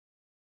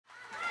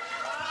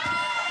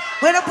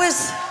Bueno,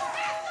 pues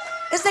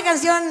esta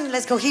canción la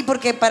escogí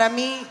porque para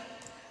mí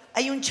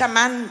hay un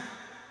chamán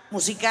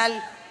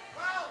musical.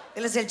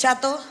 Él es el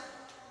Chato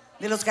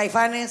de los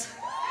Caifanes.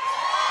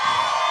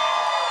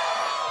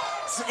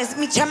 Es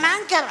mi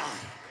chamán,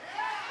 cabrón.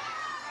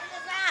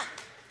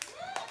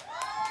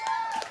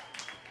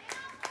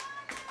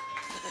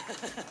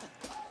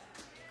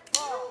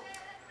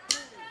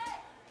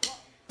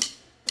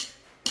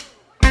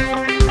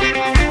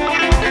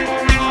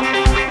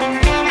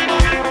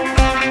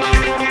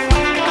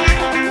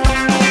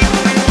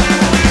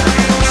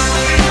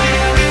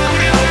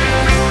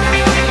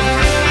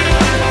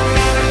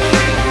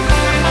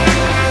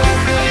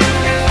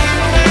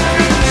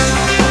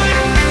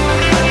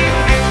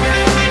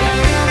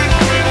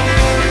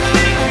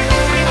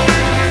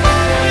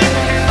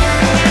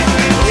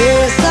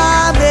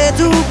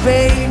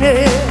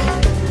 Peine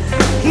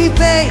y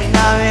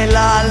peíname el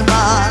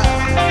alma,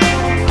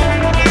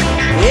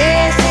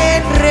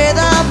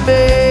 desenrédame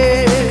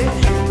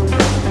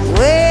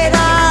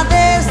fuera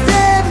de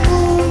este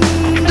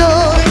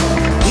mundo.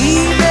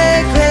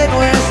 Dime que no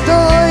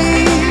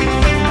estoy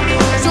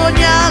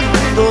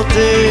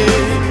soñándote.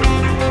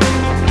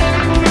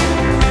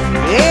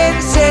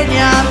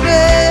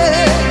 Enséñame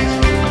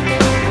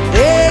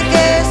de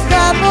qué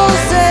estamos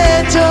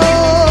hechos.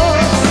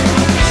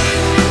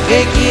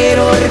 Que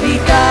quiero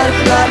orbitar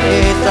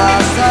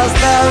planetas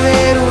hasta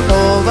ver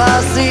uno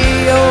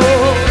vacío.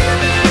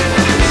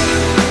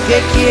 Que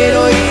quiero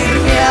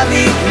irme a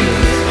vivir,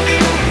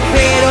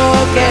 pero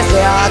que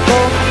sea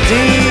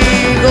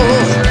contigo.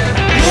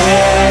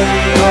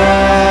 Viento,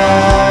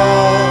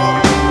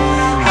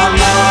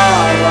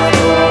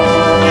 amárralo.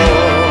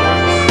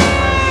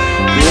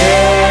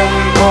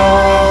 Tiempo,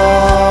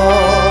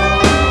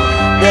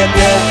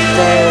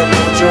 detente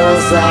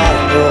muchos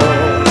años.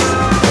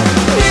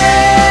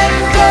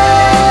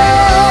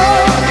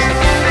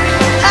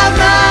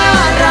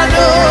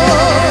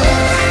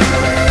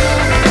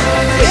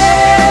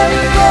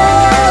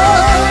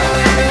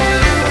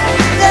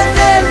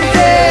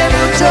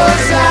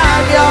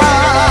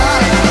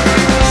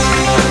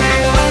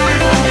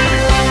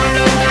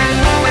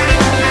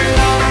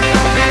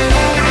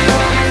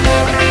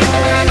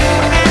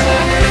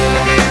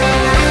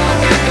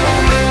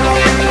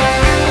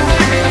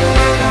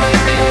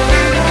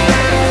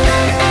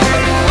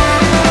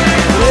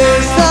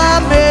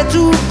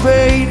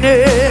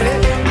 Peine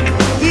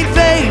y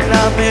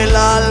peíname el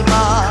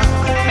alma,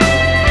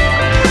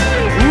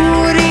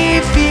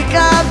 purifícame,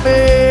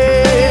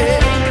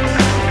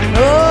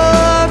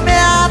 no me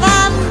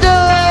abandones,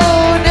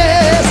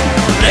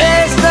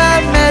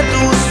 préstame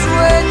tus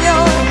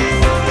sueños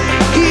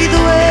y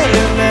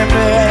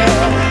duérmeme,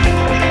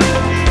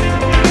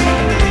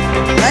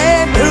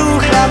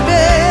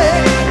 embrújame,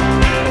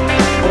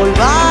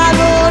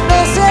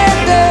 volvámonos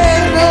eternos.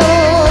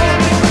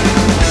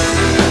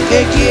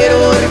 Que quiero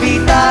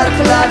orbitar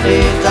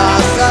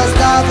planetas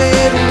hasta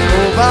ver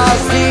uno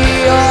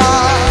vacío.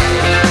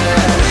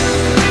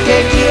 Que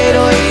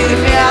quiero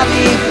irme a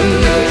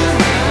vivir,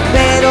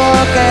 pero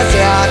que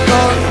sea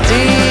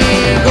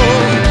contigo.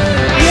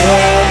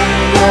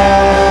 Viento,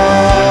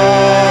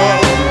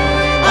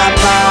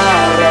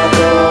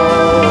 amárralo.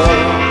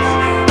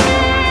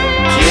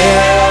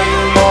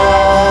 Tiempo,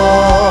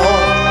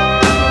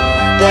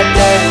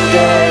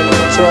 detente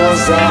muchos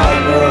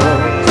años.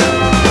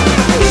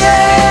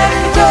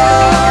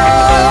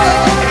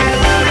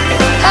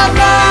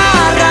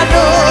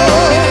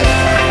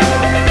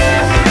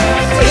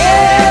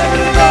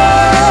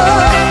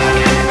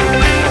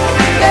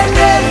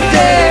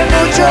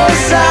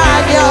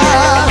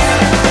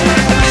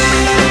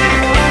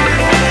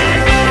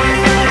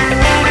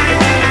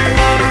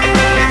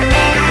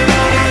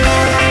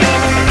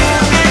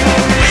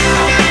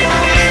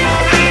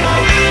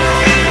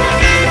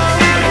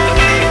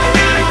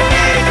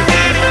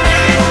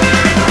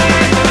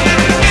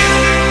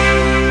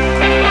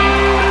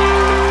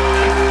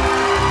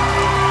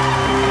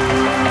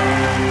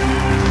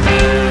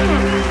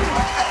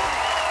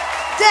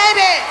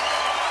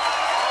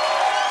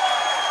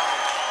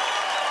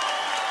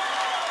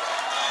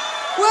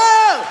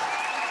 ¡Wow!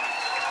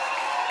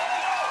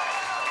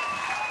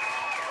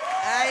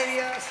 ¡Ay,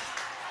 Dios!